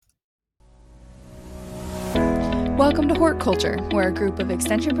Welcome to Hort Culture, where a group of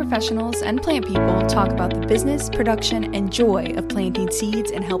extension professionals and plant people talk about the business, production, and joy of planting seeds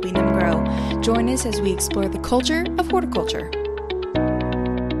and helping them grow. Join us as we explore the culture of horticulture.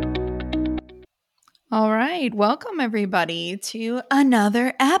 All right, welcome everybody to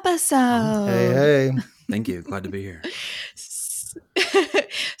another episode. Hey. Thank you. Glad to be here.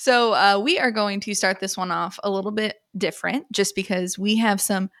 So we are going to start this one off a little bit different, just because we have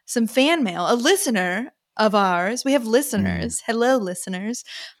some fan mail. A listener of ours, we have listeners. Hello, listeners.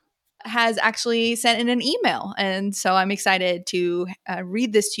 Has actually sent in an email, and so I'm excited to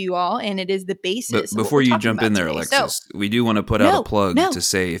read this to you all. And it is the basis. But before you jump in there, today. Alexis, we do want to put out a plug to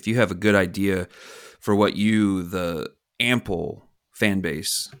say if you have a good idea for what you, the ample fan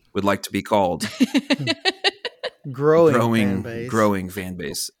base, would like to be called. growing fan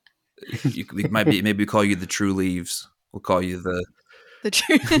base. We might be maybe call you the True Leaves. We'll call you the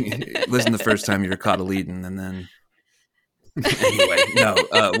True. Listen the first time you're cotyledon, and then anyway, no.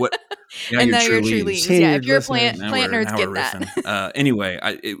 What? And now you're True Leaves. Yeah, if you're a plant nerds, get that. Anyway,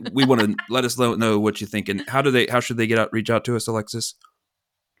 we want to let us know what you think, and how should they reach out to us, Alexis?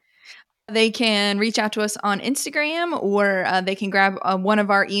 They can reach out to us on Instagram, or they can grab one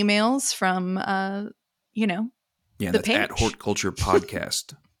of our emails from Yeah, the that's page. at Horticulture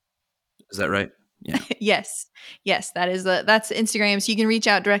Podcast. Is that right? Yeah. Yes, that's Instagram. So you can reach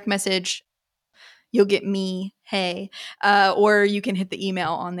out, direct message. You'll get me, hey, or you can hit the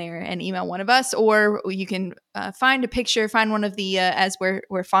email on there and email one of us, or you can find one of the as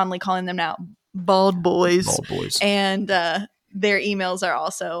we're fondly calling them now, bald boys. Bald boys, and their emails are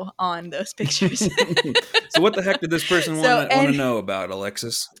also on those pictures. So what the heck did this person want to know about,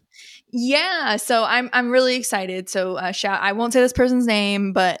 Alexis? Yeah, so I'm really excited. So I won't say this person's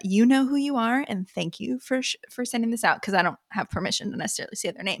name, but you know who you are, and thank you for sending this out, because I don't have permission to necessarily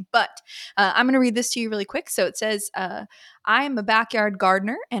say their name. But I'm going to read this to you really quick. So it says, I am a backyard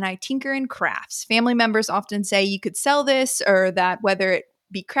gardener and I tinker in crafts. Family members often say you could sell this or that, whether it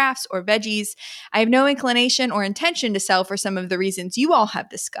be crafts or veggies. I have no inclination or intention to sell for some of the reasons you all have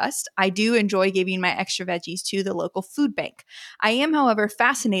discussed. I do enjoy giving my extra veggies to the local food bank. I am, however,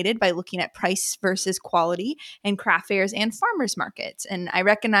 fascinated by looking at price versus quality in craft fairs and farmers markets. And I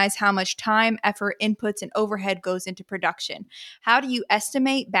recognize how much time, effort, inputs, and overhead goes into production. How do you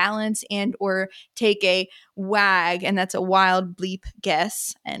estimate, balance, and or take a WAG, and that's a wild bleep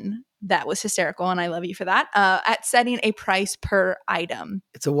guess, and that was hysterical, and I love you for that, at setting a price per item?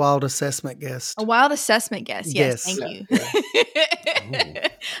 It's a wild assessment guess. A wild assessment guess. Yes. Thank you. Yeah.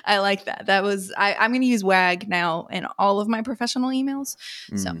 I like that. That was, I'm going to use WAG now in all of my professional emails.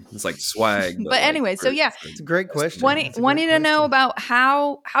 So it's like swag. But anyway, so yeah. It's a great question. Wanting to know about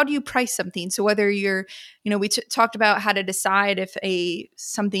how do you price something? So whether you're, we talked about how to decide if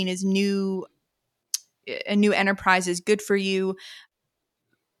something is new, a new enterprise is good for you.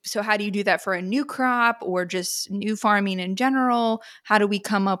 So how do you do that for a new crop or just new farming in general? How do we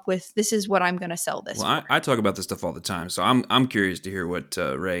come up with, this is what I'm going to sell this for? I talk about this stuff all the time, so I'm curious to hear what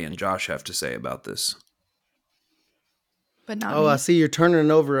Ray and Josh have to say about this. But not me. I see you're turning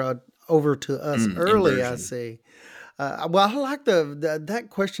it over to us early. Inversion. I see. Well, I like that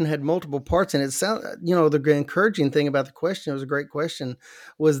question had multiple parts, and it sound the encouraging thing about the question, it was a great question,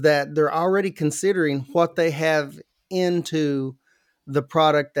 was that they're already considering what they have into the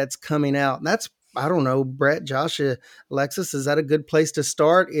product that's coming out. And that's, I don't know, Brett, Josh, Alexis, is that a good place to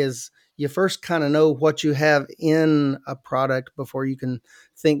start? Is you first kind of know what you have in a product before you can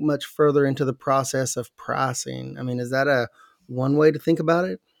think much further into the process of pricing. I mean, is that one way to think about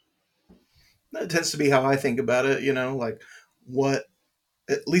it? That tends to be how I think about it, like what,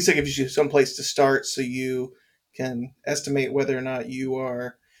 at least it gives you some place to start so you can estimate whether or not you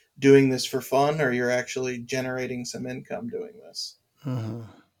are doing this for fun or you're actually generating some income doing this. Uh-huh.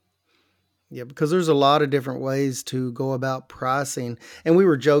 Yeah, because there's a lot of different ways to go about pricing. And we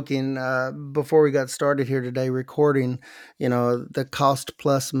were joking before we got started here today recording, the cost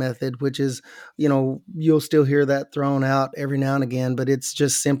plus method, which is, you'll still hear that thrown out every now and again, but it's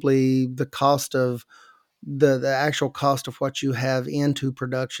just simply the cost of the actual cost of what you have into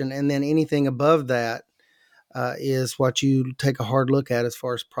production. And then anything above that is what you take a hard look at as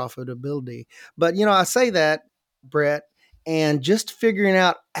far as profitability. But, I say that, Brett, and just figuring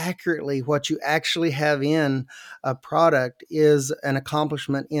out accurately what you actually have in a product is an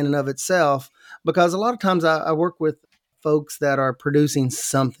accomplishment in and of itself, because a lot of times I work with folks that are producing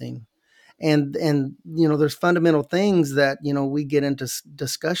something. And there's fundamental things that, we get into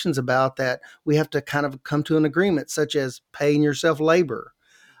discussions about that we have to kind of come to an agreement, such as paying yourself labor.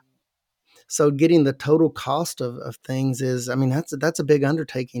 So getting the total cost of things is, I mean, that's a big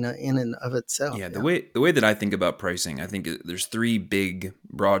undertaking in and of itself. Yeah, the way that I think about pricing, I think there's three big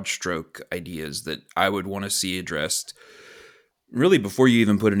broad stroke ideas that I would want to see addressed really before you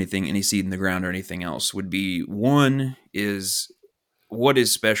even put any seed in the ground or anything else. Would be, one is, what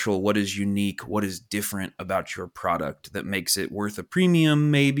is special, what is unique, what is different about your product that makes it worth a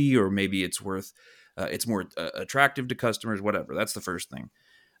premium, maybe, or maybe it's worth it's more attractive to customers, whatever. That's the first thing.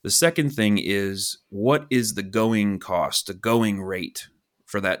 The second thing is, what is the going cost, the going rate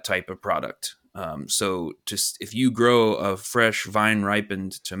for that type of product? So just if you grow a fresh vine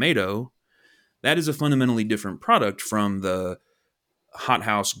ripened tomato, that is a fundamentally different product from the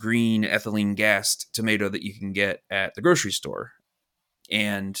hothouse green ethylene gassed tomato that you can get at the grocery store.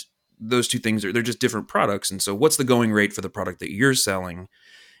 And those two things they're just different products. And so what's the going rate for the product that you're selling?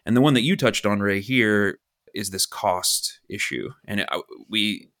 And the one that you touched on, Ray, here is this cost issue. And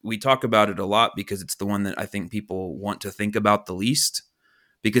we talk about it a lot because it's the one that I think people want to think about the least,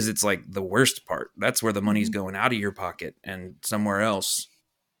 because it's like the worst part. That's where the money's going out of your pocket and somewhere else.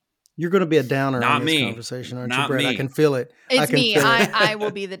 You're going to be a downer Not on this me. conversation, aren't Not you, Brett? me. I can feel it. It's I can me. feel it. I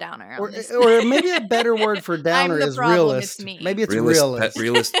will be the downer on this. Or maybe a better word for downer I'm the is problem, realist. it's me. Maybe it's Realist,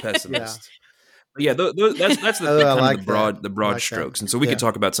 realist. pessimist. But yeah, that's the Oh, I kind like of the broad I like strokes. that. And so we Yeah. could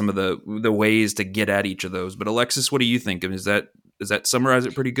talk about some of the ways to get at each of those. But Alexis, what do you think? I mean, does that summarize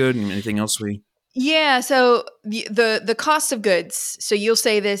it pretty good? And anything else we? Yeah, so the cost of goods. So you'll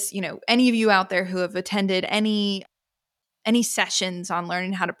say this, any of you out there who have attended any sessions on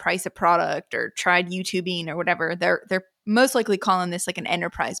learning how to price a product or tried YouTubing or whatever, they're most likely calling this like an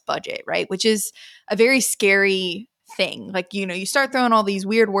enterprise budget, right? Which is a very scary thing. Like, you start throwing all these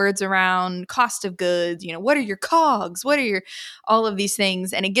weird words around, cost of goods, what are your COGS? What are your all of these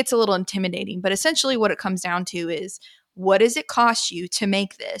things? And it gets a little intimidating. But essentially what it comes down to is, what does it cost you to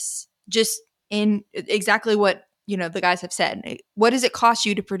make this? Just in exactly what, the guys have said. What does it cost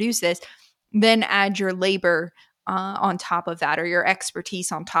you to produce this? Then add your labor on top of that, or your expertise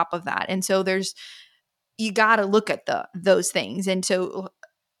on top of that. And so you got to look at those things. And so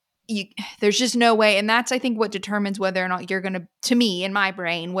there's just no way. And that's, I think, what determines whether or not you're going to me, in my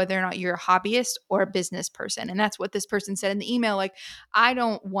brain, whether or not you're a hobbyist or a business person. And that's what this person said in the email. Like, I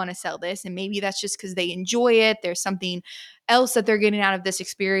don't want to sell this. And maybe that's just because they enjoy it. There's something else that they're getting out of this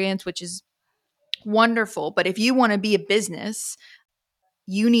experience, which is wonderful. But if you want to be a business,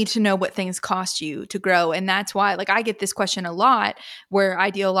 you need to know what things cost you to grow. And that's why, like, I get this question a lot, where I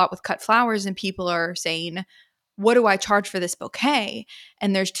deal a lot with cut flowers and people are saying, what do I charge for this bouquet?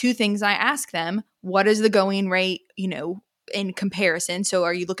 And there's two things I ask them. What is the going rate, in comparison? So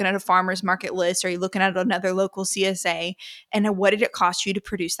are you looking at a farmer's market list? Are you looking at another local CSA? And what did it cost you to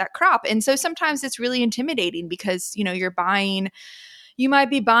produce that crop? And so sometimes it's really intimidating because, you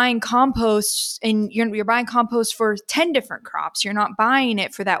might be buying compost and you're buying compost for 10 different crops. You're not buying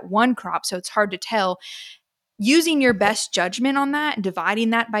it for that one crop. So it's hard to tell. Using your best judgment on that and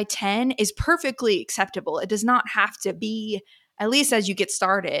dividing that by 10 is perfectly acceptable. It does not have to be, at least as you get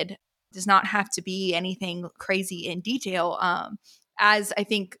started, does not have to be anything crazy in detail. As I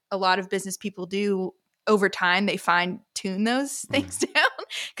think a lot of business people do over time, they fine tune those things down.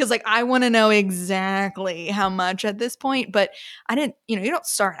 Cause like, I want to know exactly how much at this point, but I didn't, you don't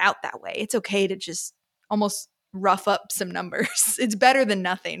start out that way. It's okay to just almost rough up some numbers. It's better than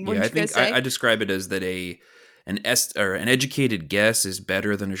nothing. Yeah, I think I describe it as that an educated guess is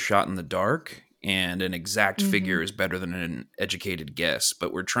better than a shot in the dark, and an exact figure is better than an educated guess.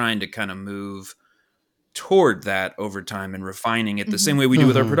 But we're trying to kind of move toward that over time and refining it the same way we do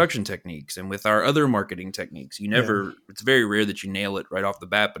with our production techniques and with our other marketing techniques. It's very rare that you nail it right off the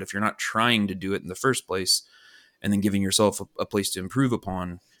bat, but if you're not trying to do it in the first place and then giving yourself a place to improve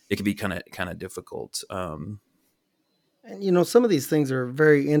upon, it can be kind of difficult. And, some of these things are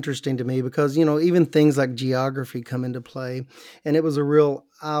very interesting to me because, even things like geography come into play. And it was a real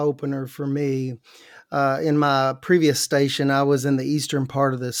eye-opener for me. In my previous station, I was in the eastern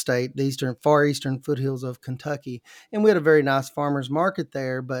part of the state, the far eastern foothills of Kentucky. And we had a very nice farmer's market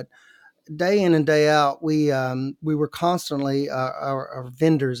there. But day in and day out, we were constantly our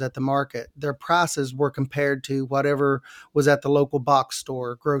vendors at the market. Their prices were compared to whatever was at the local box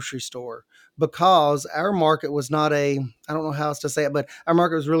store, grocery store, because our market was not I don't know how else to say it, but our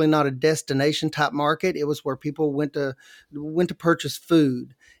market was really not a destination type market. It was where people went to purchase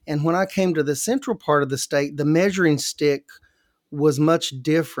food. And when I came to the central part of the state, the measuring stick was much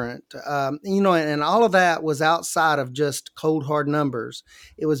different. And all of that was outside of just cold, hard numbers.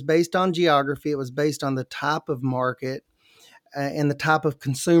 It was based on geography. It was based on the type of market and the type of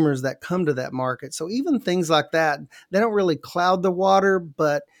consumers that come to that market. So even things like that, they don't really cloud the water,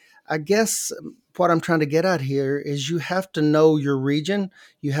 but I guess what I'm trying to get at here is you have to know your region,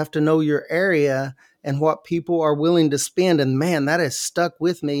 you have to know your area and what people are willing to spend. And man, that has stuck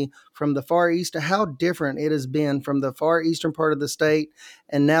with me from the Far East to how different it has been from the far eastern part of the state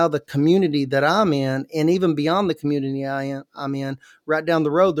and now the community that I'm in, and even beyond the community I'm in, right down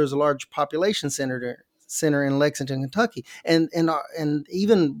the road, there's a large population center in Lexington, Kentucky, and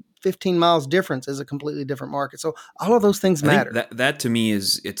even 15 miles difference is a completely different market. So all of those things matter. I think that to me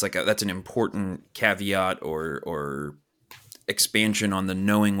it's like that's an important caveat or expansion on the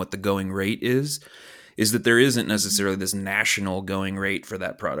knowing what the going rate is that there isn't necessarily this national going rate for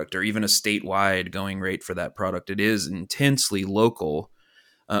that product or even a statewide going rate for that product. It is intensely local.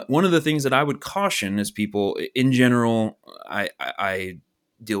 One of the things that I would caution is people in general, I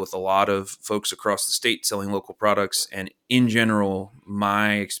deal with a lot of folks across the state selling local products. And in general,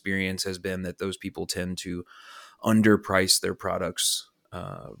 my experience has been that those people tend to underprice their products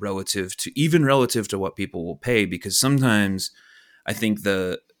relative to what people will pay, because sometimes I think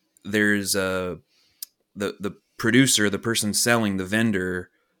there's the producer, the person selling, the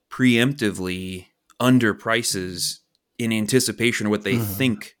vendor preemptively underprices in anticipation of what they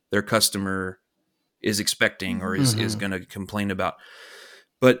think their customer is expecting or is going to complain about.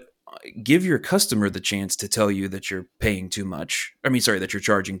 But give your customer the chance to tell you that you're paying too much. That you're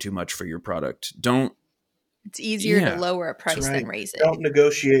charging too much for your product. It's easier to lower a price than raise it. Don't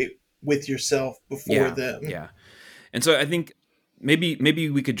negotiate with yourself before them. Yeah. And so I think maybe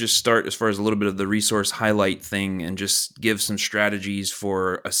we could just start as far as a little bit of the resource highlight thing and just give some strategies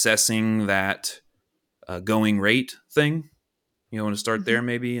for assessing that going rate thing. You want to start there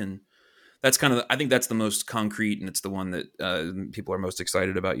maybe? And that's kind of, I think that's the most concrete, and it's the one that people are most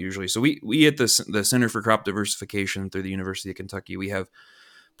excited about usually. So we at the Center for Crop Diversification through the University of Kentucky, we have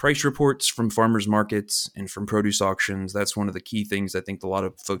price reports from farmers markets and from produce auctions. That's one of the key things I think a lot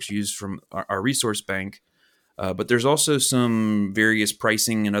of folks use from our resource bank. But there's also some various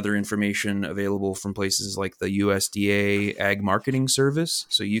pricing and other information available from places like the USDA Ag Marketing Service.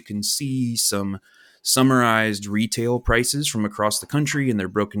 So you can see some summarized retail prices from across the country, and they're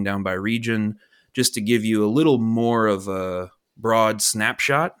broken down by region, just to give you a little more of a broad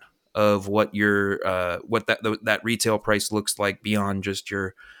snapshot of what that retail price looks like beyond just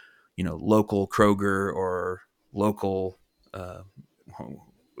your local Kroger or local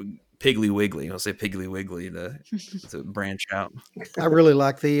Piggly Wiggly. I'll say Piggly Wiggly to branch out. I really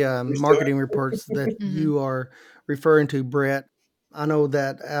like the marketing reports that you are referring to, Brett. I know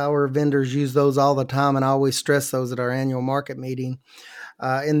that our vendors use those all the time, and I always stress those at our annual market meeting.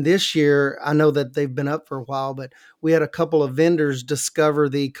 And this year, I know that they've been up for a while, but we had a couple of vendors discover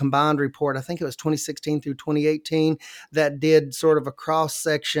the combined report. I think it was 2016 through 2018 that did sort of a cross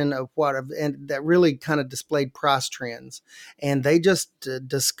section of and that really kind of displayed price trends. And they just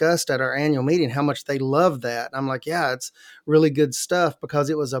discussed at our annual meeting how much they love that. I'm like, yeah, it's really good stuff, because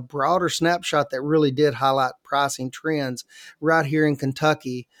it was a broader snapshot that really did highlight pricing trends right here in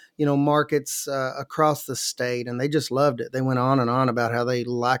Kentucky, markets across the state, and they just loved it. They went on and on about how they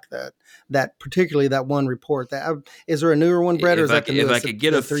like that particularly that one report. Is there a newer one, Brett? If I could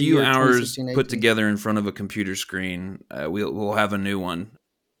get a few hours put together in front of a computer screen, we'll have a new one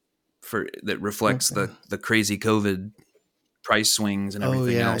that reflects the crazy COVID price swings and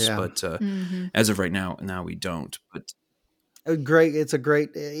everything else. Yeah. But as of right now we don't. But it's a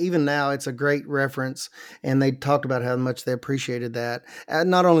great, even now it's a great reference, and they talked about how much they appreciated that. And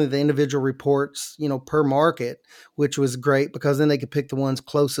not only the individual reports, per market, which was great, because then they could pick the ones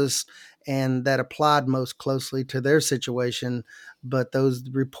closest and that applied most closely to their situation, but those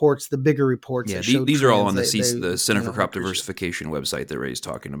reports, the bigger reports, these are all on the Center for Crop Diversification website that Ray's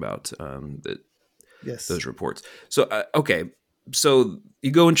talking about. Those reports. So okay. So you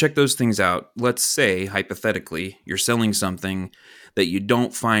go and check those things out. Let's say, hypothetically, you're selling something that you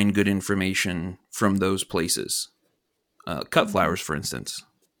don't find good information from those places. Cut flowers, for instance.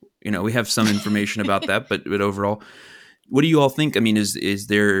 We have some information about that, but overall, what do you all think? I mean,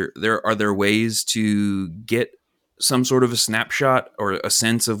 are there ways to get some sort of a snapshot or a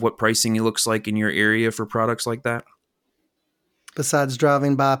sense of what pricing looks like in your area for products like that? Besides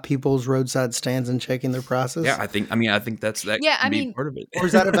driving by people's roadside stands and checking their prices? Yeah, I think that can be part of it. Or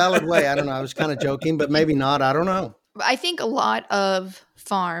is that a valid way? I don't know. I was kind of joking, but maybe not. I don't know. I think a lot of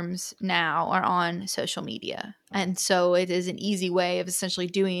farms now are on social media. And so it is an easy way of essentially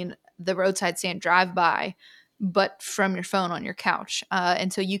doing the roadside stand drive-by, but from your phone on your couch.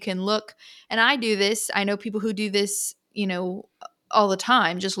 And so you can look, and I do this. I know people who do this, all the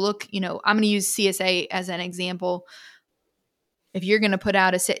time. Just look, I'm going to use CSA as an example. If you're going to put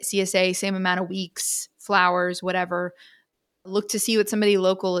out a CSA, same amount of weeks, flowers, whatever, look to see what somebody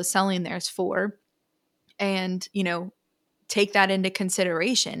local is selling theirs for, and, take that into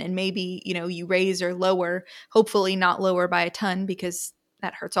consideration. And maybe, you raise or lower, hopefully not lower by a ton, because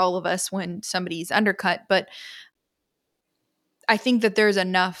that hurts all of us when somebody's undercut. But I think that there's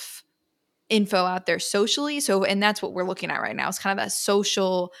enough info out there socially. So, and that's what we're looking at right now, is kind of that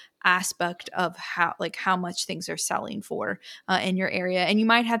social aspect of how much things are selling for in your area. And you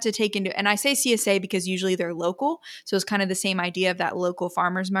might have to take into, and I say CSA because usually they're local. So it's kind of the same idea of that local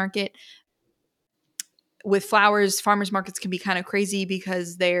farmers market. With flowers, farmers markets can be kind of crazy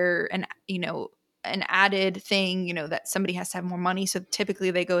because they're an added thing, that somebody has to have more money. So typically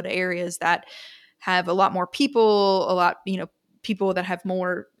they go to areas that have a lot more people, people that have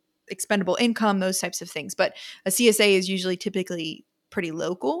more expendable income, those types of things. But a CSA is usually typically pretty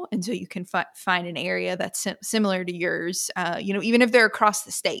local. And so you can find an area that's similar to yours, even if they're across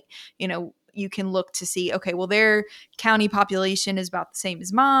the state, you can look to see, okay, well, their county population is about the same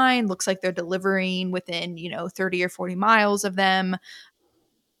as mine. Looks like they're delivering within, 30 or 40 miles of them.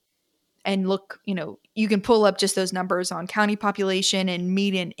 And look, you can pull up just those numbers on county population, and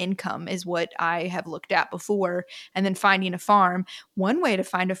median income is what I have looked at before. And then finding a farm. One way to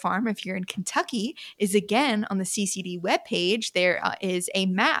find a farm, if you're in Kentucky, is again on the CCD webpage. There is a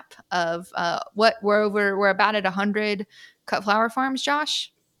map of we're about at 100 cut flower farms.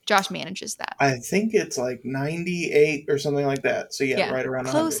 Josh manages that. I think it's like 98 or something like that. So yeah, right around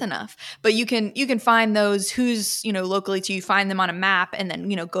 100. Close enough. But you can find those who's, locally to you, find them on a map, and then,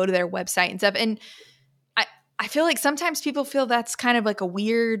 go to their website and stuff. And I feel like sometimes people feel that's kind of like a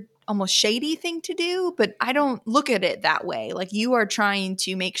weird, almost shady thing to do, but I don't look at it that way. Like, you are trying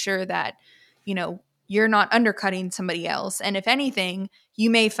to make sure that, you're not undercutting somebody else. And if anything, you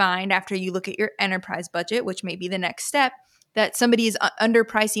may find after you look at your enterprise budget, which may be the next step, that somebody is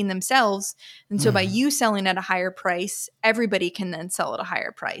underpricing themselves. And so by you selling at a higher price, everybody can then sell at a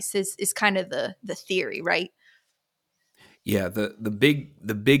higher price is kind of the theory, right? Yeah, the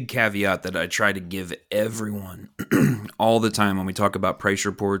big caveat that I try to give everyone all the time when we talk about price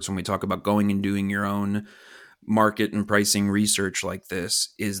reports, when we talk about going and doing your own market and pricing research like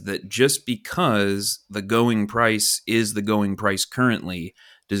this, is that just because the going price is the going price currently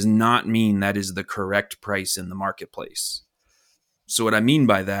does not mean that is the correct price in the marketplace. So what I mean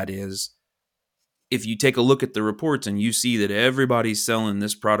by that is, if you take a look at the reports and you see that everybody's selling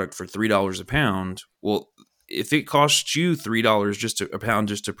this product for $3 a pound, well, if it costs you $3 a pound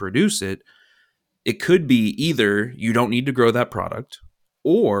just to produce it, it could be either you don't need to grow that product,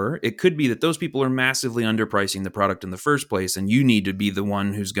 or it could be that those people are massively underpricing the product in the first place, and you need to be the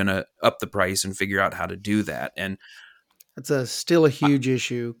one who's going to up the price and figure out how to do that. And it's still a huge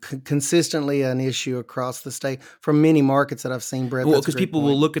issue, consistently an issue across the state from many markets that I've seen, Brett. Well, because people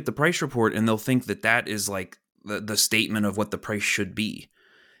will look at the price report and they'll think that that is like the statement of what the price should be.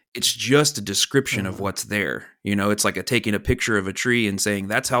 It's just a description of what's there. It's like taking a picture of a tree and saying,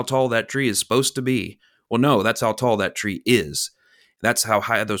 that's how tall that tree is supposed to be. Well, no, that's how tall that tree is. That's how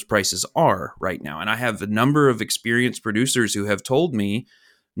high those prices are right now. And I have a number of experienced producers who have told me,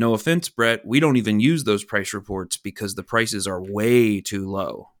 no offense, Brett, we don't even use those price reports because the prices are way too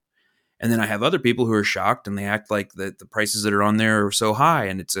low. And then I have other people who are shocked and they act like the prices that are on there are so high.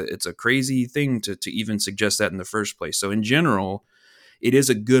 And it's a crazy thing to even suggest that in the first place. So in general, it is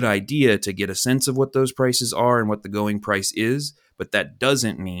a good idea to get a sense of what those prices are and what the going price is. But that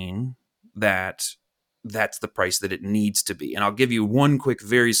doesn't mean that that's the price that it needs to be. And I'll give you one quick,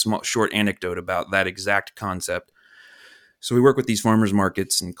 very small, short anecdote about that exact concept. So we work with these farmers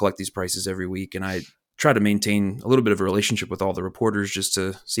markets and collect these prices every week. And I try to maintain a little bit of a relationship with all the reporters just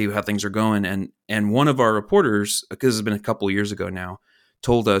to see how things are going. And one of our reporters, because it's been a couple of years ago now,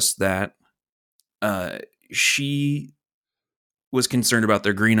 told us that she was concerned about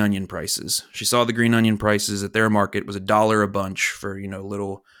their green onion prices. She saw the green onion prices at their market was $1 a bunch for, a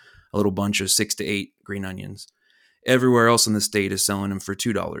little bunch of 6 to 8 green onions. Everywhere else in the state is selling them for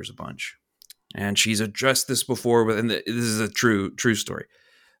 $2 a bunch. And she's addressed this before, and this is a true story.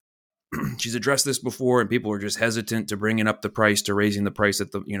 She's addressed this before, and people are just hesitant to bringing up the price, to raising the price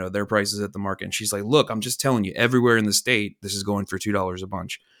at the, their prices at the market. And she's like, look, I'm just telling you, everywhere in the state, this is going for $2 a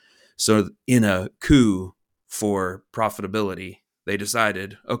bunch. So in a coup for profitability, they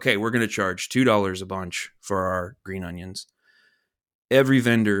decided, okay, we're going to charge $2 a bunch for our green onions. Every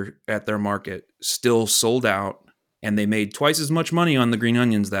vendor at their market still sold out, and they made twice as much money on the green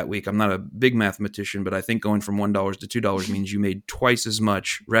onions that week. I'm not a big mathematician, but I think going from $1 to $2 means you made twice as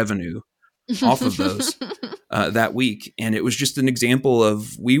much revenue off of those that week. And it was just an example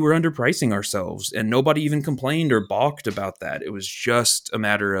of, we were underpricing ourselves, and nobody even complained or balked about that. It was just a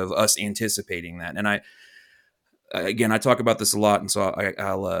matter of us anticipating that. And again, I talk about this a lot, and so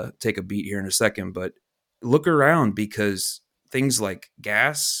I'll take a beat here in a second, but look around, because things like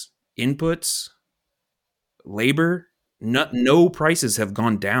gas, inputs, labor, no prices have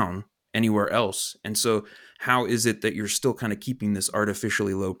gone down anywhere else. And so how is it that you're still kind of keeping this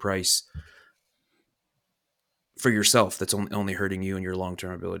artificially low price for yourself that's only hurting you and your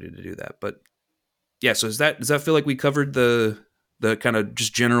long-term ability to do that? But yeah, so does that feel like we covered the kind of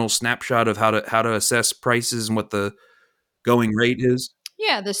just general snapshot of how to assess prices and what the going rate is?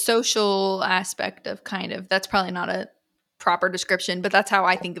 Yeah, the social aspect of that's probably not a proper description, but that's how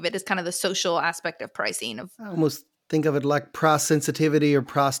I think of it, as kind of the social aspect of pricing. I almost think of it like price sensitivity or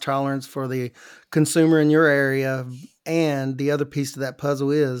price tolerance for the consumer in your area. And the other piece to that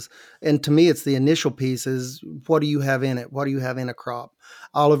puzzle is, and to me, it's the initial piece, is what do you have in it? What do you have in a crop?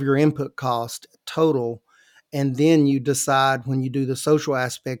 All of your input cost total. And then you decide, when you do the social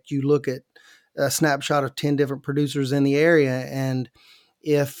aspect, you look at a snapshot of 10 different producers in the area. And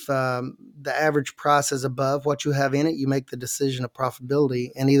if the average price is above what you have in it, you make the decision of profitability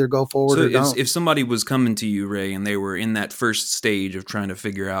and either go forward So or don't. if somebody was coming to you, Ray, and they were in that first stage of trying to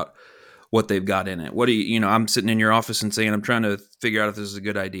figure out what they've got in it, what do you, I'm sitting in your office and saying, I'm trying to figure out if this is a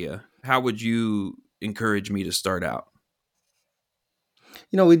good idea. How would you encourage me to start out?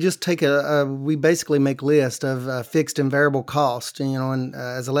 We just take we basically make list of fixed and variable cost, and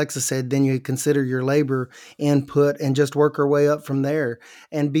as Alexa said, then you consider your labor input and just work our way up from there,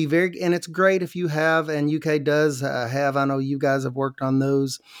 and and it's great if you have, and UK does have, I know you guys have worked on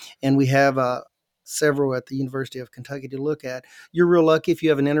those, and we have several at the University of Kentucky to look at. You're real lucky if you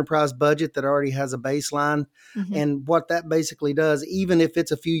have an enterprise budget that already has a baseline. Mm-hmm. And what that basically does, even if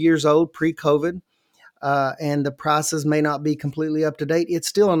it's a few years old, pre-COVID, and the prices may not be completely up to date, it's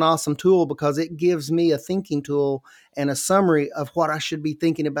still an awesome tool because it gives me a thinking tool and a summary of what I should be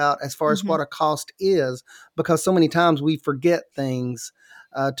thinking about as far as what a cost is, because so many times we forget things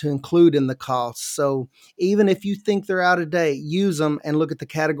to include in the costs. So even if you think they're out of date, use them and look at the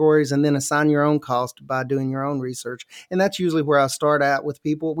categories and then assign your own cost by doing your own research. And that's usually where I start at with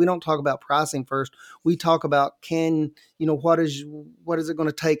people. We don't talk about pricing first. We talk about what is it going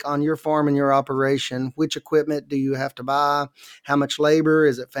to take on your farm and your operation? Which equipment do you have to buy? How much labor?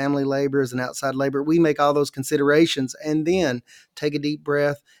 Is it family labor? Is it outside labor? We make all those considerations and then take a deep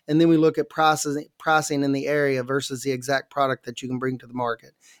breath. And then we look at pricing in the area versus the exact product that you can bring to the market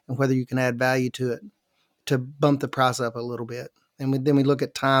and whether you can add value to it to bump the price up a little bit. And then we look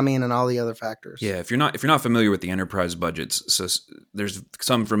at timing and all the other factors. Yeah, if you're not familiar with the enterprise budgets, so there's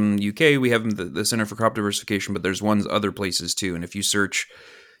some from UK. We have the Center for Crop Diversification, but there's ones other places too. And if you search,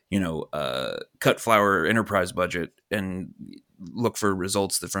 cut flour enterprise budget and look for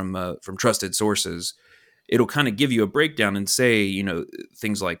results from trusted sources, it'll kind of give you a breakdown and say,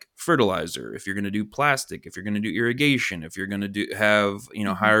 things like fertilizer, if you're going to do plastic, if you're going to do irrigation, if you're going to have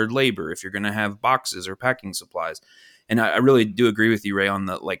hired labor, if you're going to have boxes or packing supplies. And I really do agree with you, Ray, on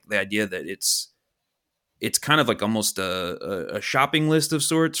the idea that it's kind of like almost a shopping list of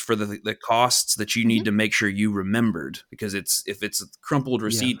sorts for the costs that you need to make sure you remembered, because if it's crumpled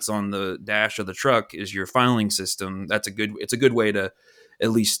receipts on the dash of the truck is your filing system, it's a good way to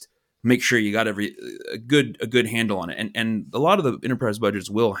at least make sure you got a good handle on it. And a lot of the enterprise budgets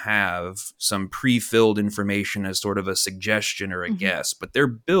will have some pre-filled information as sort of a suggestion or a guess, but they're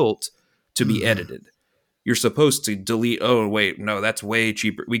built to be edited. You're supposed to delete, oh, wait, no, that's way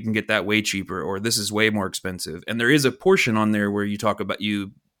cheaper. We can get that way cheaper, or this is way more expensive. And there is a portion on there where you talk about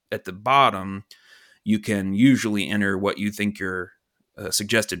at the bottom, you can usually enter what you think your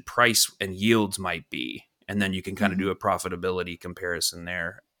suggested price and yields might be. And then you can kind of do a profitability comparison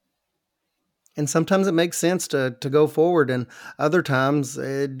there. And sometimes it makes sense to go forward, and other times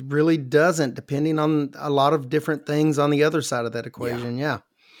it really doesn't, depending on a lot of different things on the other side of that equation. Yeah.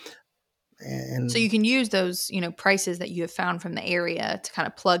 And so you can use those, prices that you have found from the area to kind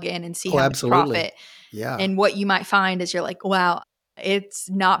of plug in and see how much profit. Yeah. And what you might find is you're like, wow, it's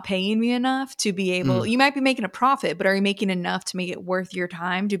not paying me enough to be able, you might be making a profit, but are you making enough to make it worth your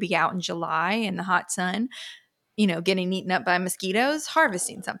time to be out in July in the hot sun, getting eaten up by mosquitoes,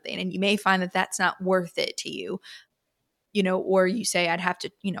 harvesting something? And you may find that that's not worth it to you. Or you say, I have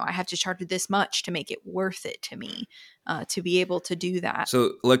to charge this much to make it worth it to me, to be able to do that.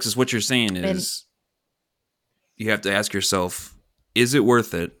 So, Alexis, what you're saying is you have to ask yourself, is it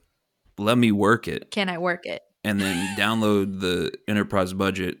worth it? Let me work it. Can I work it? And then download the enterprise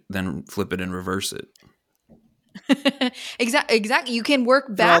budget, then flip it and reverse it. Exactly. You can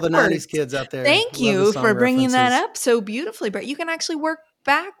work backwards. For all the 90s kids out there. Thank you for bringing that up so beautifully, Brett. You can actually work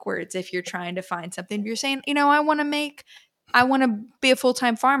backwards if you're trying to find something. If you're saying, I want to be a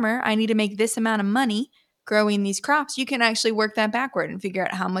full-time farmer. I need to make this amount of money. growing these crops, you can actually work that backward and figure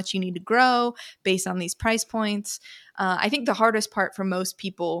out how much you need to grow based on these price points. I think the hardest part for most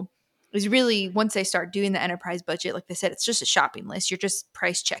people is really once they start doing the enterprise budget, like they said, it's just a shopping list. You're just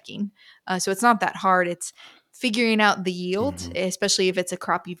price checking. So it's not that hard. It's figuring out the yield, especially if it's a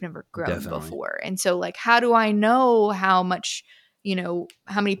crop you've never grown before. And so like, how do I know how much,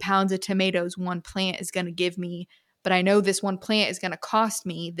 how many pounds of tomatoes one plant is going to give me? But I know this one plant is going to cost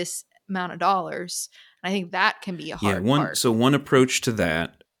me this amount of dollars. And I think that can be a hard part. So one approach to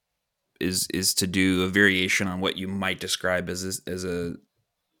that is to do a variation on what you might describe as a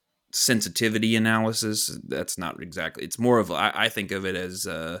sensitivity analysis. That's not exactly. It's more of I think of it as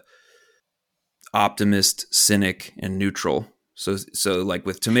optimist, cynic, and neutral. So like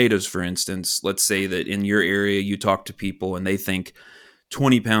with tomatoes, for instance, let's say that in your area you talk to people and they think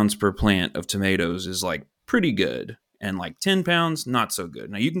 20 pounds per plant of tomatoes is like pretty good, and like 10 pounds, not so good.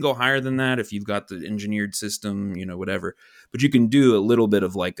 Now you can go higher than that if you've got the engineered system, whatever, but you can do a little bit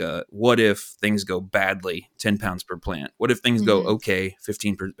of like a, what if things go badly, 10 pounds per plant? What if things go okay,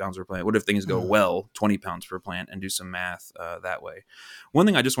 15 pounds per plant? What if things go well, 20 pounds per plant, and do some math that way? One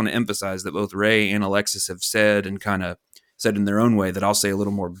thing I just want to emphasize that both Ray and Alexis have said and kind of said in their own way that I'll say a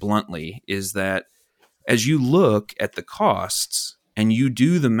little more bluntly is that as you look at the costs and you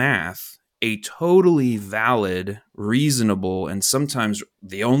do the math, a totally valid, reasonable, and sometimes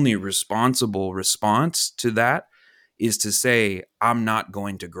the only responsible response to that is to say, I'm not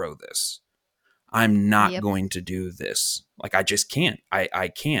going to grow this. I'm not going to do this. Like, I just can't. I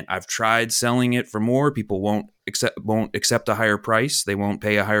can't. I've tried selling it for more. People won't accept a higher price. They won't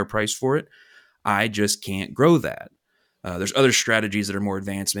pay a higher price for it. I just can't grow that. There's other strategies that are more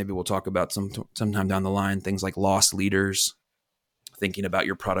advanced. Maybe we'll talk about sometime down the line, things like loss leaders, thinking about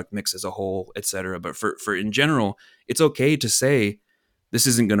your product mix as a whole, et cetera. But for in general, it's okay to say, this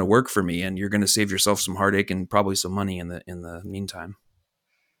isn't going to work for me, and you're going to save yourself some heartache and probably some money in the meantime.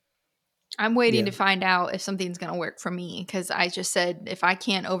 I'm waiting to find out if something's going to work for me, because I just said if I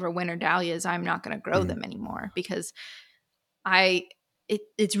can't overwinter dahlias, I'm not going to grow them anymore, because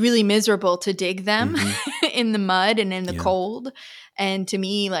it's really miserable to dig them in the mud and in the cold. And to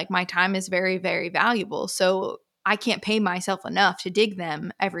me, like, my time is very, very valuable. So I can't pay myself enough to dig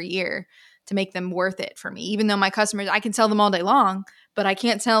them every year to make them worth it for me. Even though my customers, I can sell them all day long, but I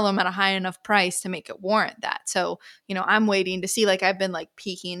can't sell them at a high enough price to make it warrant that. So, I'm waiting to see, like, I've been like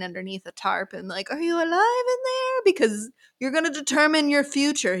peeking underneath a tarp and like, are you alive in there? Because you're going to determine your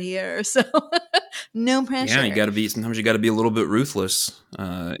future here. So no pressure. Yeah, sometimes you got to be a little bit ruthless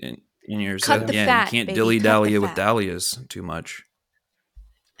in yours. Cut the fat, you can't baby. dilly-dally with dahlias too much.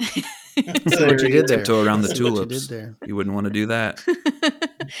 That's what you did there. Tiptoe around the That's tulips. what you did there. You wouldn't want to do that.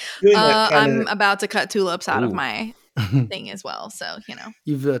 I'm about to cut tulips out of my thing as well. So,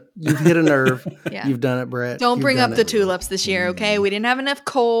 You've hit a nerve. You've done it, Brett. Don't You've bring done up it. the tulips this year, okay? We didn't have enough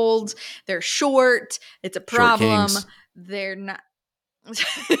colds. They're short. It's a problem. They're not.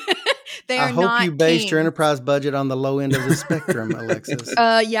 I hope you based your enterprise budget on the low end of the spectrum, Alexis.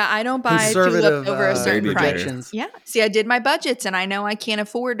 Yeah, I don't buy tulips over a certain price. Yeah. See, I did my budgets, and I know I can't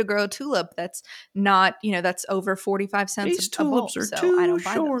afford to grow a tulip that's not, that's over 45 cents These a bulb, tulips are so too I don't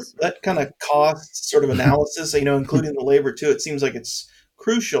buy short. those. That kind of cost sort of analysis, including the labor too, it seems like it's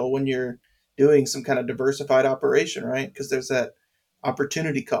crucial when you're doing some kind of diversified operation, right? Because there's that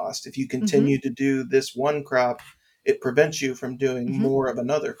opportunity cost. If you continue to do this one crop, it prevents you from doing more of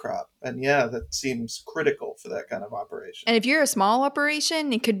another crop. And that seems critical for that kind of operation. And if you're a small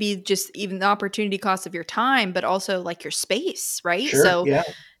operation, it could be just even the opportunity cost of your time, but also like your space, right? Sure, so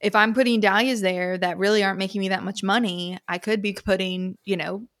if I'm putting dahlias there that really aren't making me that much money, I could be putting,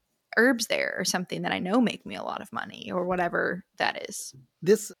 herbs there or something that I know make me a lot of money, or whatever that is.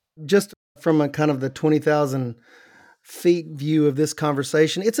 This, just from a kind of the 20,000 feet view of this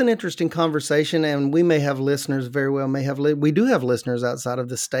conversation, it's an interesting conversation, and we may have listeners, we do have listeners outside of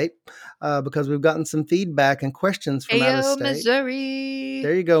the state, because we've gotten some feedback and questions from out of state. Missouri.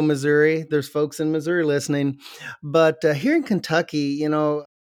 There you go, Missouri. There's folks in Missouri listening. But here in Kentucky,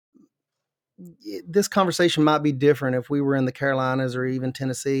 this conversation might be different if we were in the Carolinas or even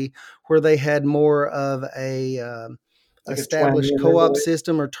Tennessee, where they had more of a established co-op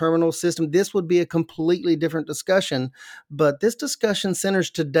system or terminal system. This would be a completely different discussion, but this discussion centers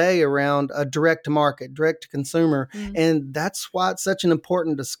today around a direct to market, direct to consumer. And that's why it's such an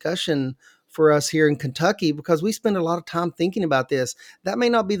important discussion for us here in Kentucky, because we spend a lot of time thinking about this. That may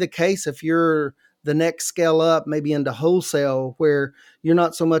not be the case if you're the next scale up, maybe into wholesale, where you're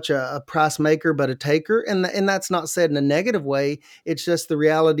not so much a price maker but a taker, and that's not said in a negative way. It's just the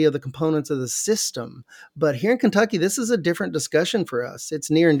reality of the components of the system. But here in Kentucky, this is a different discussion for us. It's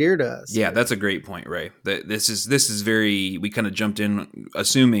near and dear to us. Yeah, that's a great point, Ray. This is very, we kind of jumped in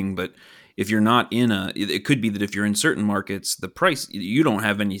assuming, but if you're not in it could be that if you're in certain markets, the price, you don't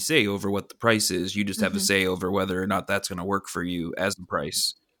have any say over what the price is. You just have a say over whether or not that's going to work for you as the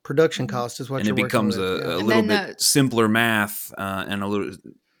price. Production cost is what And you're it working becomes with. a little bit simpler math and a little.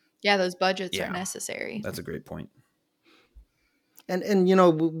 Yeah, those budgets are necessary. That's a great point. And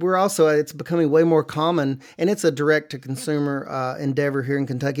we're also, it's becoming way more common, and it's a direct to consumer endeavor here in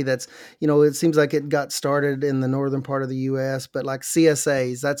Kentucky. That's, it seems like it got started in the northern part of the U.S., but like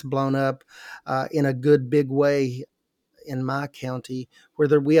CSAs, that's blown up in a good big way in my county,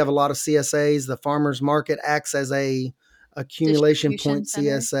 where we have a lot of CSAs. The farmers market acts as a accumulation point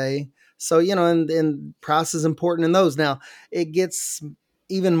CSA. So, and price is important in those. Now, it gets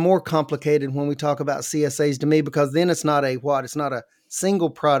even more complicated when we talk about CSAs to me, because then it's not it's not a single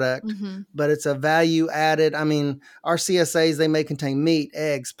product, but it's a value added. I mean, our CSAs, they may contain meat,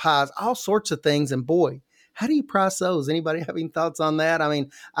 eggs, pies, all sorts of things. And boy, how do you price those? Anybody have any thoughts on that? I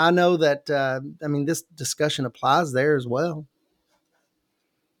mean, I know that, this discussion applies there as well.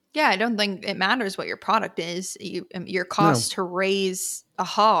 Yeah, I don't think it matters what your product is. Your cost to raise a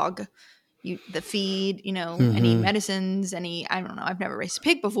hog, the feed, any medicines, I don't know. I've never raised a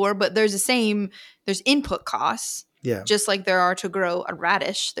pig before, but there's input costs. Yeah. Just like there are to grow a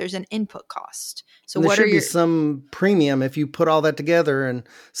radish, there's an input cost. So there should be some premium if you put all that together. And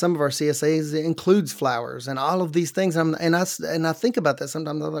some of our CSAs includes flowers and all of these things. And I think about that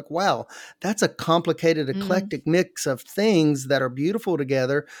sometimes. I'm like, wow, that's a complicated, eclectic mix of things that are beautiful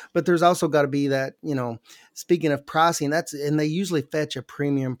together. But there's also got to be that, speaking of pricing, and they usually fetch a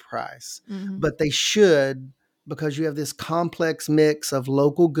premium price, but they should, because you have this complex mix of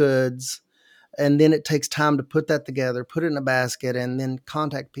local goods. And then it takes time to put that together, put it in a basket, and then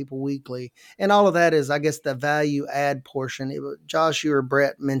contact people weekly. And all of that is, I guess, the value add portion. Josh, you or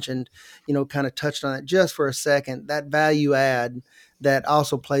Brett mentioned, kind of touched on it just for a second, that value add that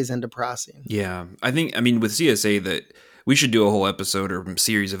also plays into pricing. Yeah. I with CSA, that we should do a whole episode or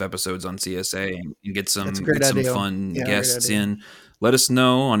series of episodes on CSA and get some fun guests in. Let us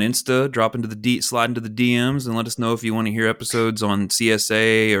know on Insta, slide into the DMs, and let us know if you want to hear episodes on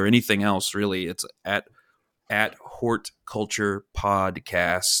CSA or anything else. Really, it's at Hort Culture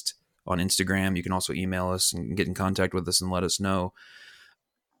Podcast on Instagram. You can also email us and get in contact with us and let us know.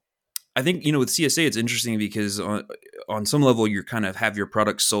 I think, with CSA, it's interesting because on some level, you kind of have your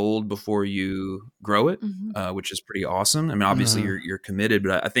product sold before you grow it, which is pretty awesome. I mean, obviously you're committed,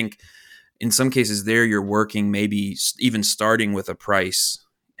 but I think in some cases there you're working, maybe even starting with a price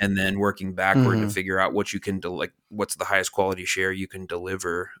and then working backward to figure out what you can do, what's the highest quality share you can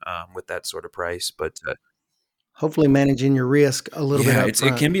deliver with that sort of price. But hopefully managing your risk a little bit up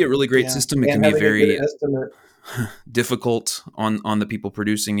front. It can be a really great system. It can be very difficult on the people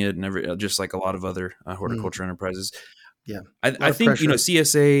producing it, and just like a lot of other horticulture enterprises. Yeah, I think pressure.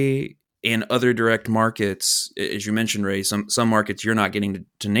 CSA and other direct markets, as you mentioned, Ray, some markets you're not getting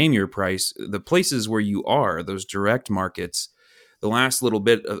to name your price. The places where you are, those direct markets, the last little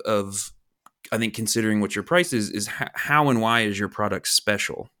bit of I think considering what your price is how and why is your product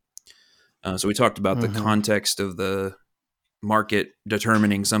special. So we talked about the context of the market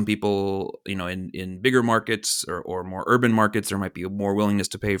determining. Some people, in bigger markets or more urban markets, there might be more willingness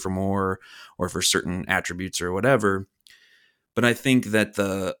to pay for more or for certain attributes or whatever. But I think that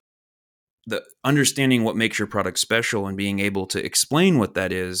the understanding what makes your product special and being able to explain what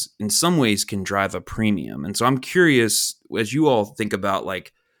that is in some ways can drive a premium. And so I'm curious, as you all think about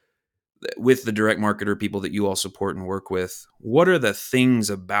with the direct marketer people that you all support and work with, what are the things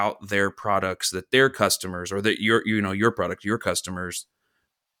about their products that their customers or that your product, your customers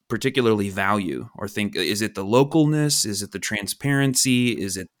particularly value or think? Is it the localness? Is it the transparency?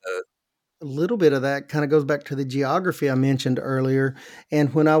 Is it a little bit of that kind of goes back to the geography I mentioned earlier.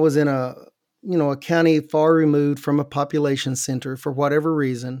 And when I was in a county far removed from a population center, for whatever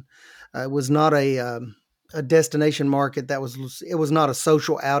reason, it was not a destination market. It was not a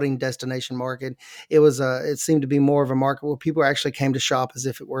social outing destination market. It seemed to be more of a market where people actually came to shop as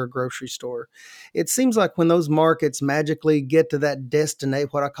if it were a grocery store. It seems like when those markets magically get to that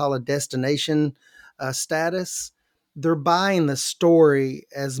what I call a destination status, they're buying the story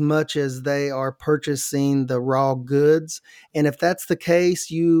as much as they are purchasing the raw goods. And if that's the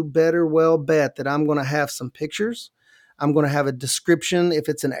case, you better well bet that I'm going to have some pictures. I'm going to have a description. If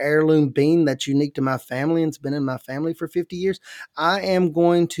it's an heirloom bean that's unique to my family and it's been in my family for 50 years, I am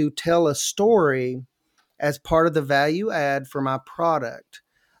going to tell a story as part of the value add for my product.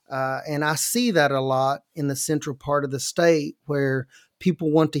 And I see that a lot in the central part of the state where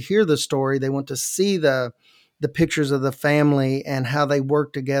people want to hear the story. They want to see the pictures of the family and how they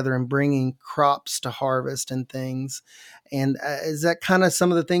work together in bringing crops to harvest and things. And is that kind of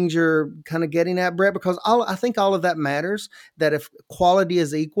some of the things you're kind of getting at, Brett? Because I think all of that matters. That if quality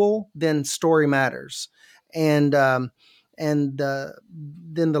is equal, then story matters. And then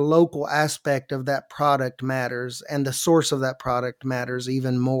the local aspect of that product matters, and the source of that product matters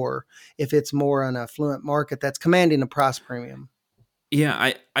even more if it's more an affluent market that's commanding a price premium.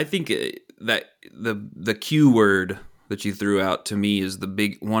 Yeah, I think that the Q word that you threw out to me is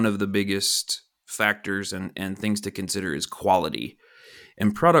one of the biggest factors and things to consider is quality.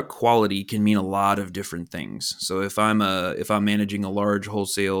 And product quality can mean a lot of different things. So if I'm managing a large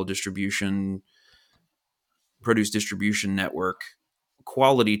wholesale produce distribution network,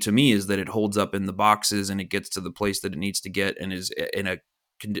 quality to me is that it holds up in the boxes and it gets to the place that it needs to get and is in a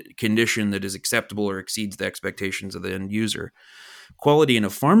condition that is acceptable or exceeds the expectations of the end user. Quality in a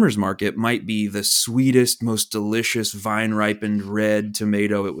farmer's market might be the sweetest, most delicious vine-ripened red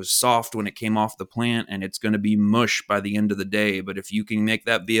tomato. It was soft when it came off the plant, and it's going to be mush by the end of the day. But if you can make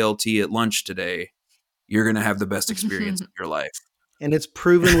that BLT at lunch today, you're going to have the best experience of your life. And it's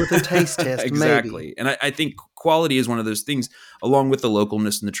proven with a taste test, exactly. maybe. And I think quality is one of those things, along with the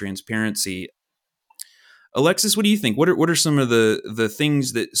localness and the transparency. Alexis, what do you think? What are some of the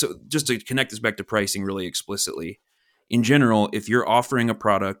things that, so just to connect this back to pricing really explicitly, in general, if you're offering a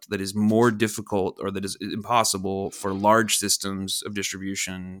product that is more difficult or that is impossible for large systems of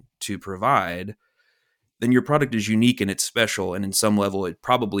distribution to provide, then your product is unique and it's special, and in some level it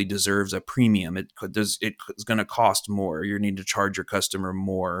probably deserves a premium. It's going to cost more. You need to charge your customer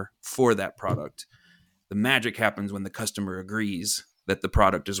more for that product. The magic happens when the customer agrees that the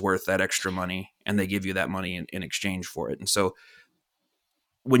product is worth that extra money and they give you that money in exchange for it. And so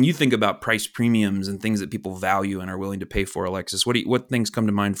when you think about price premiums and things that people value and are willing to pay for, Alexis, what things come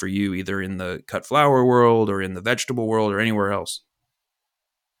to mind for you, either in the cut flower world or in the vegetable world or anywhere else?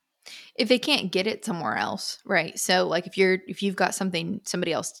 If they can't get it somewhere else, right? So like if you've got something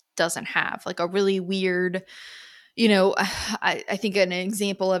somebody else doesn't have, like a really weird, I think an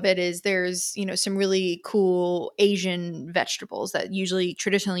example of it is there's, some really cool Asian vegetables that usually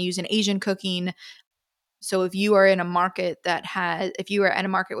traditionally used in Asian cooking. So if you are in a market if you are in a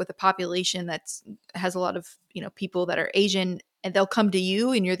market with a population has a lot of, people that are Asian, and they'll come to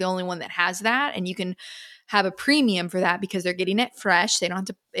you and you're the only one that has that, and you can have a premium for that because they're getting it fresh. They don't have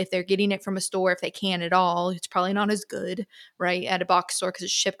to, if they're getting it from a store, if they can at all, it's probably not as good, right, at a box store because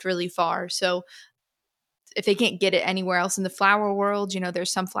it's shipped really far. So if they can't get it anywhere else in the flower world,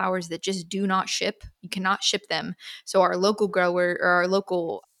 there's some flowers that just do not ship. You cannot ship them. So our local grower or our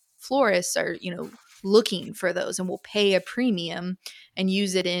local florists are, looking for those and will pay a premium and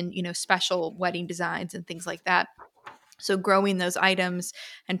use it in, special wedding designs and things like that. So growing those items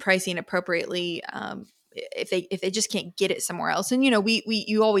and pricing appropriately, if they just can't get it somewhere else. And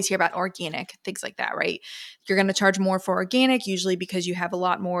you always hear about organic, things like that, right? You're going to charge more for organic usually because you have a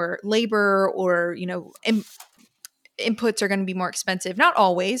lot more labor, or inputs are going to be more expensive. Not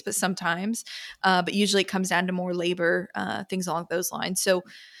always, but sometimes. But usually it comes down to more labor, things along those lines. So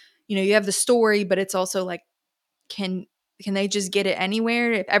you have the story, but it's also like, can they just get it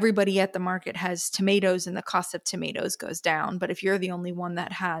anywhere? If everybody at the market has tomatoes, and the cost of tomatoes goes down, but if you're the only one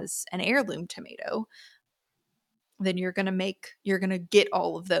that has an heirloom tomato, then you're going to get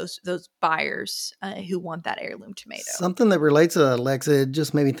all of those buyers who want that heirloom tomato. Something that relates to that, Alexa, it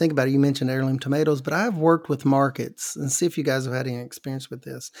just made me think about it. You mentioned heirloom tomatoes, but I've worked with markets, and see if you guys have had any experience with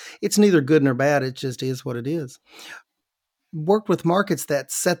this. It's neither good nor bad. It just is what it is. Worked with markets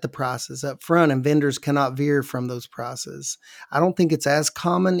that set the prices up front, and vendors cannot veer from those prices. I don't think it's as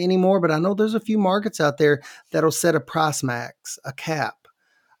common anymore, but I know there's a few markets out there that'll set a price max, a cap.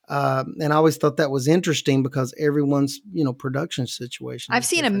 And I always thought that was interesting because everyone's, production situation. I've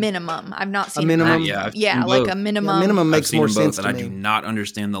seen different. A minimum. I've not seen a minimum. Yeah, like a minimum. Yeah, minimum makes more sense to me. And I do not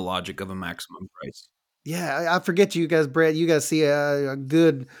understand the logic of a maximum price. Yeah, I forget you guys, Brett. You guys see a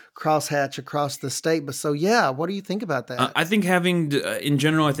good crosshatch across the state. But so, yeah, what do you think about that? I think having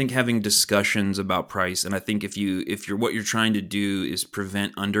discussions about price, and I think if you're what you're trying to do is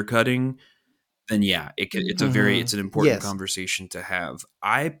prevent undercutting, then yeah, it's an important conversation to have.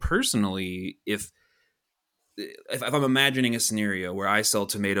 I personally, if I'm imagining a scenario where I sell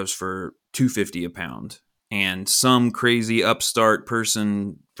tomatoes for $2.50 a pound, and some crazy upstart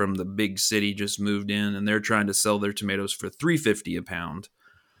person from the big city just moved in and they're trying to sell their tomatoes for $3.50 a pound.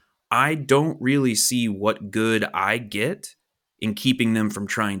 I don't really see what good I get in keeping them from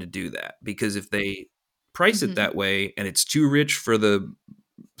trying to do that, because if they price it that way and it's too rich for the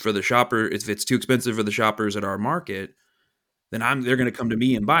shopper, if it's too expensive for the shoppers at our market, then they're going to come to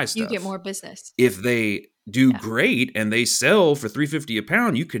me and buy stuff. You get more business. If they do great and they sell for $3.50 a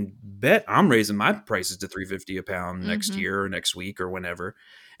pound, you can bet I'm raising my prices to $3.50 a pound next year or next week or whenever.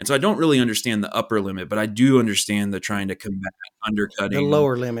 And so I don't really understand the upper limit, but I do understand the trying to combat undercutting. The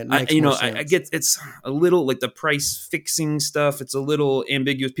lower limit makes more sense. I get it's a little like the price fixing stuff. It's a little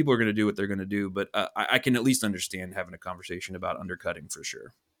ambiguous. People are going to do what they're going to do, but I can at least understand having a conversation about undercutting for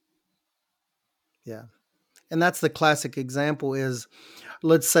sure. Yeah. And that's the classic example is,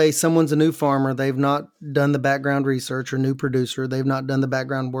 let's say someone's a new farmer. They've not done the background research, or new producer. They've not done the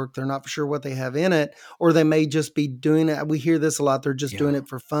background work. They're not sure what they have in it, or they may just be doing it. We hear this a lot. They're just doing it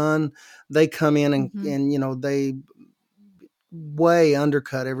for fun. They come in and they way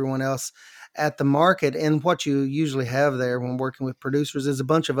undercut everyone else at the market. And what you usually have there when working with producers is a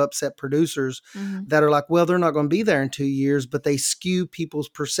bunch of upset producers that are like, well, they're not going to be there in 2 years, but they skew people's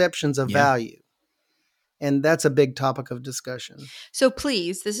perceptions of value. And that's a big topic of discussion. So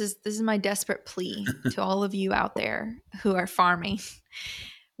please, this is my desperate plea to all of you out there who are farming.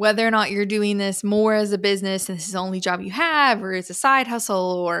 Whether or not you're doing this more as a business and this is the only job you have, or it's a side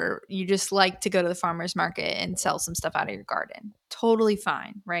hustle, or you just like to go to the farmer's market and sell some stuff out of your garden. Totally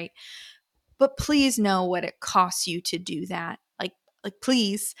fine, right? But please know what it costs you to do that. Like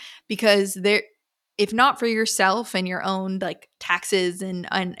please, because if not for yourself and your own like taxes and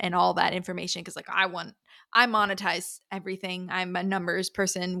all that information, because like I monetize everything. I'm a numbers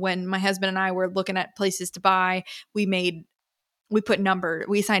person. When my husband and I were looking at places to buy, we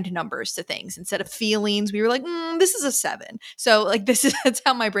assigned numbers to things instead of feelings. We were like, this is a 7. So like that's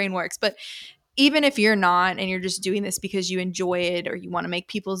how my brain works. But even if you're not, and you're just doing this because you enjoy it or you want to make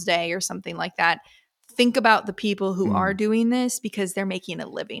people's day or something like that, think about the people who are doing this because they're making a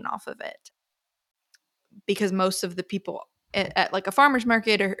living off of it. Because most of the people at like a farmer's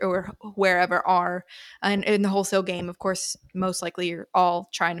market or wherever are, and in the wholesale game, of course, most likely you're all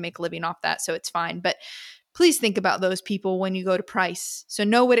trying to make a living off that. So it's fine. But please think about those people when you go to price. So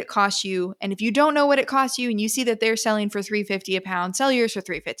know what it costs you. And if you don't know what it costs you and you see that they're selling for $3.50 a pound, sell yours for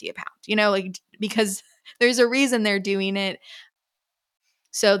 $3.50 a pound, because there's a reason they're doing it.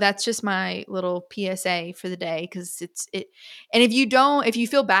 So that's just my little PSA for the day, because and if you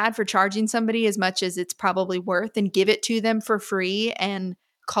feel bad for charging somebody as much as it's probably worth, then give it to them for free and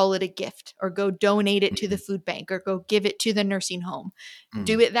call it a gift, or go donate it to the food bank, or go give it to the nursing home.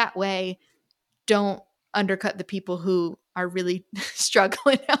 Do it that way. Don't undercut the people who are really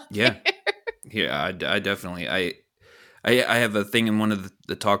struggling out there. Yeah, I definitely, I have a thing in one of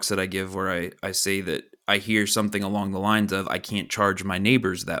the talks that I give where I say that I hear something along the lines of, I can't charge my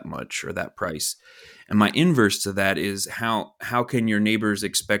neighbors that much or that price. And my inverse to that is, how can your neighbors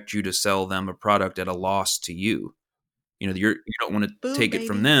expect you to sell them a product at a loss to you? You don't want to take it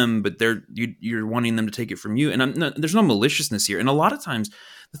from them, but you're wanting them to take it from you. And there's no maliciousness here. And a lot of times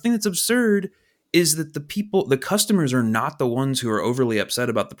the thing that's absurd is that the customers are not the ones who are overly upset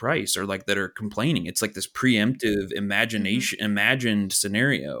about the price or like that are complaining. It's like this preemptive imagined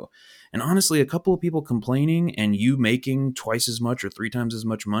scenario. And honestly, a couple of people complaining and you making twice as much or 3 times as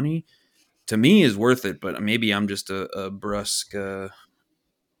much money, to me, is worth it. But maybe I'm just a brusque.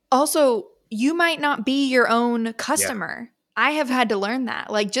 Also, you might not be your own customer. Yeah. I have had to learn that.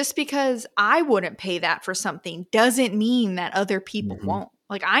 Like, just because I wouldn't pay that for something doesn't mean that other people won't.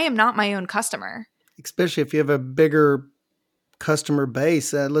 Like, I am not my own customer. Especially if you have a bigger customer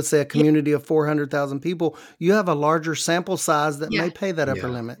base, let's say a community of 400,000 people, you have a larger sample size that may pay that upper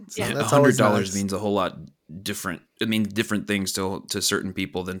limit. So that's $100 means a whole lot different. It means different things to certain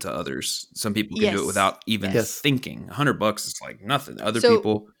people than to others. Some people can do it without even thinking. $100 is like nothing. Other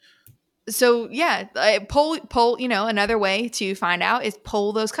people. So poll, another way to find out is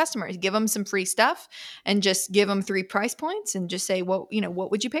poll those customers, give them some free stuff and just give them 3 price points and just say, what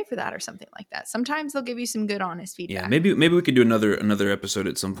would you pay for that or something like that. Sometimes they'll give you some good, honest feedback. Yeah. Maybe we could do another episode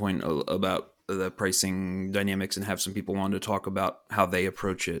at some point about the pricing dynamics and have some people on to talk about how they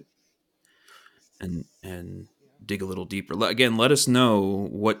approach it and dig a little deeper. Again, let us know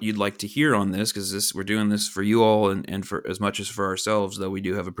what you'd like to hear on this, because we're doing this for you all and for as much as for ourselves, though we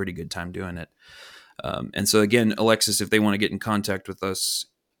do have a pretty good time doing it. And so again, Alexis, if they want to get in contact with us,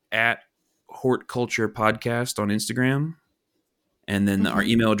 at Hort Culture Podcast on Instagram, and then our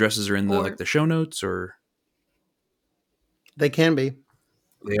email addresses are in the show notes, or they can be.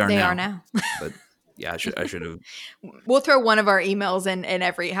 They are now. But Yeah, I should have. We'll throw one of our emails in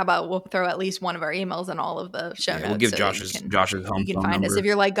every. How about we'll throw at least one of our emails in all of the show Yeah, notes. we'll give so Josh's home you can phone find number. us if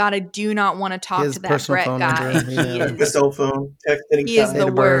you're like, God, I do not want to talk His to that personal Brett phone guy. number, He yeah. My is cell phone, text anytime. he is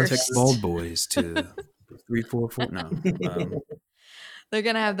the worst. Text bald boys to 344. No. They're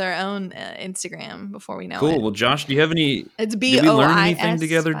gonna have their own Instagram before we know Cool. it. Well, Josh, do you have any? It's Did we learn BOIS, anything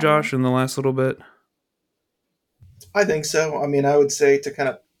together, by the way. Josh, in the last little bit? I think so. I mean, I would say to kind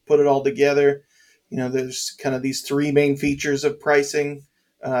of put it all together, there's kind of these three main features of pricing.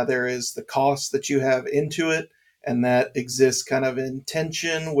 There is the cost that you have into it, and that exists kind of in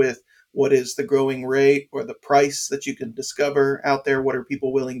tension with what is the growing rate or the price that you can discover out there. What are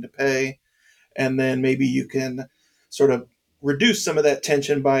people willing to pay? And then maybe you can sort of reduce some of that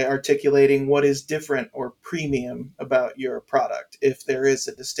tension by articulating what is different or premium about your product, if there is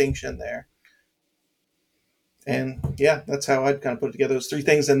a distinction there. And yeah, that's how I'd kind of put together those three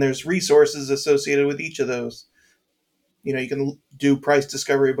things. And there's resources associated with each of those. You can do price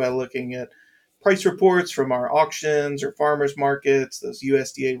discovery by looking at price reports from our auctions or farmers markets, those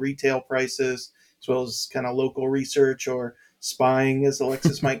USDA retail prices, as well as kind of local research or spying, as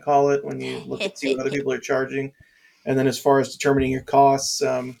Alexis might call it, when you look and see what other people are charging. And then as far as determining your costs,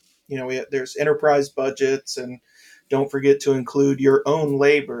 there's enterprise budgets, and don't forget to include your own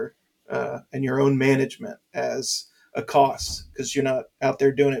labor and your own management as a cost, because you're not out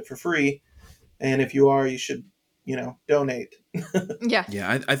there doing it for free. And if you are, you should, donate.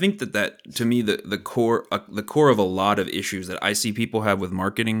 Yeah. I think that to me, the core of a lot of issues that I see people have with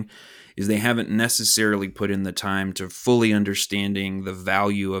marketing is they haven't necessarily put in the time to fully understanding the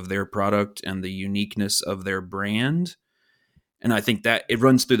value of their product and the uniqueness of their brand. And I think that it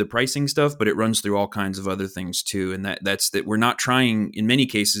runs through the pricing stuff, but it runs through all kinds of other things too. And that's that we're not trying, in many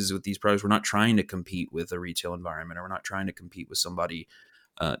cases with these products, we're not trying to compete with a retail environment, or we're not trying to compete with somebody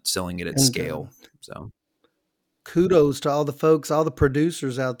selling it at scale. So kudos to all the folks, all the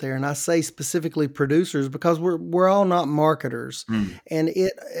producers out there, and I say specifically producers because we're all not marketers, and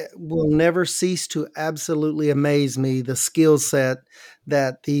it will never cease to absolutely amaze me the skill set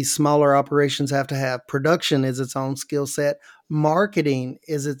that these smaller operations have to have. Production is its own skill set. Marketing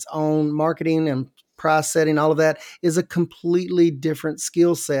is its own marketing, and price setting, all of that is a completely different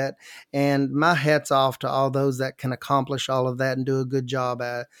skill set. And my hat's off to all those that can accomplish all of that and do a good job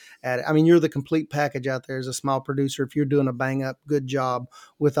at it. I mean, you're the complete package out there as a small producer. If you're doing a bang up good job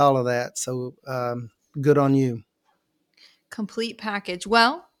with all of that, so good on you. Complete package.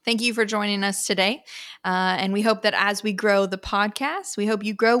 Well, thank you for joining us today. And we hope that as we grow the podcast, we hope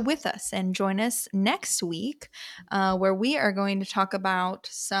you grow with us and join us next week, where we are going to talk about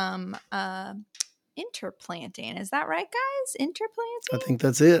some interplanting. Is that right, guys? Interplanting? I think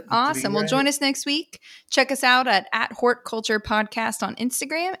that's it. Awesome. Well, join us next week. Check us out at Hort Culture Podcast on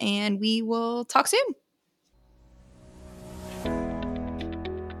Instagram, and we will talk soon.